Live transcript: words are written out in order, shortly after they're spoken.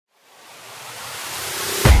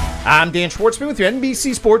I'm Dan Schwartzman with your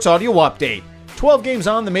NBC Sports Audio Update. 12 games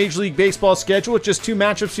on the Major League Baseball schedule with just two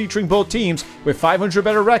matchups featuring both teams with 500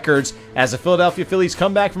 better records as the Philadelphia Phillies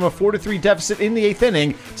come back from a 4-3 deficit in the 8th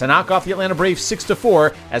inning to knock off the Atlanta Braves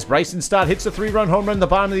 6-4 as Bryson Stott hits a 3-run home run in the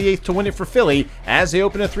bottom of the 8th to win it for Philly as they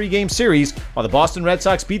open a 3-game series, while the Boston Red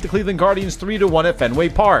Sox beat the Cleveland Guardians 3-1 at Fenway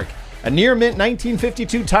Park. A near-mint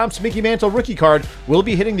 1952 Topps Mickey Mantle rookie card will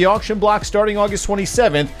be hitting the auction block starting August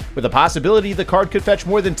 27th, with the possibility the card could fetch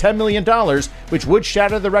more than $10 million, which would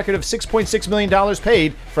shatter the record of $6.6 million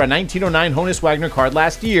paid for a 1909 Honus Wagner card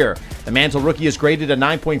last year. The Mantle rookie is graded a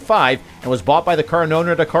 9.5 and was bought by the card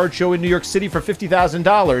owner at a card show in New York City for $50,000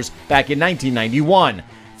 back in 1991.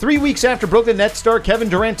 3 weeks after Brooklyn Nets star Kevin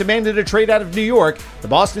Durant demanded a trade out of New York, the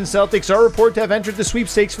Boston Celtics are reported to have entered the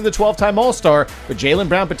sweepstakes for the 12-time All-Star, with Jaylen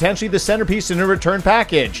Brown potentially the centerpiece in a return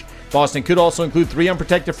package. Boston could also include 3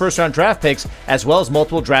 unprotected first-round draft picks, as well as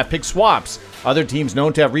multiple draft pick swaps. Other teams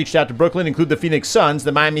known to have reached out to Brooklyn include the Phoenix Suns,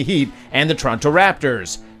 the Miami Heat, and the Toronto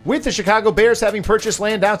Raptors. With the Chicago Bears having purchased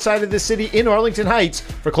land outside of the city in Arlington Heights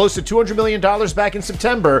for close to $200 million back in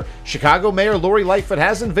September, Chicago Mayor Lori Lightfoot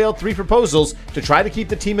has unveiled 3 proposals to try to keep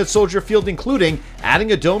the team at Soldier Field, including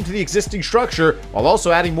adding a dome to the existing structure while also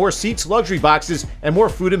adding more seats, luxury boxes, and more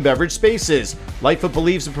food and beverage spaces. Lightfoot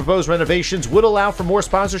believes the proposed renovations would allow for more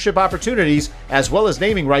sponsorship opportunities as well as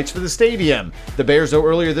naming rights for the stadium. The Bears, though,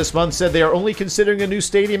 earlier this month said they are only considering a new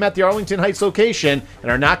stadium at the Arlington Heights location and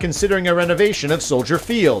are not considering a renovation of Soldier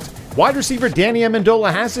Field. Wide receiver Danny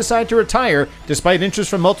Amendola has decided to retire despite interest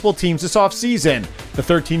from multiple teams this offseason. The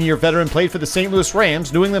 13-year veteran played for the St. Louis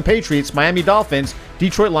Rams, New England Patriots, Miami Dolphins,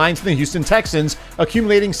 Detroit Lions, and the Houston Texans,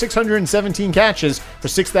 accumulating 617 catches for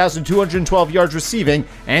 6,212 yards receiving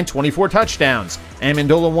and 24 touchdowns.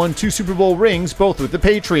 Amendola won 2 Super Bowl rings, both with the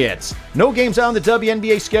Patriots. No games on the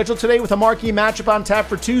WNBA schedule today, with a marquee matchup on tap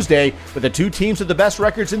for Tuesday, with the 2 teams with the best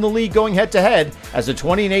records in the league going head-to-head, as the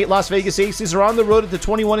 20-8 Las Vegas Aces are on the road at the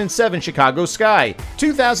 21-7 Chicago Sky.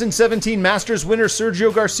 2017 Masters winner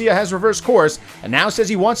Sergio Garcia has reversed course and now says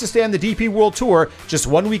he wants to stay on the DP World Tour just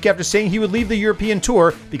 1 week after saying he would leave the European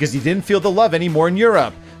Tour because he didn't feel the love anymore in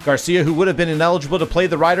Europe. Garcia, who would have been ineligible to play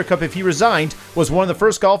the Ryder Cup if he resigned, was one of the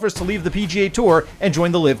first golfers to leave the PGA Tour and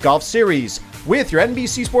join the LIV Golf Series. With your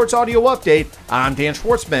NBC Sports Audio Update, I'm Dan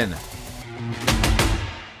Schwartzman.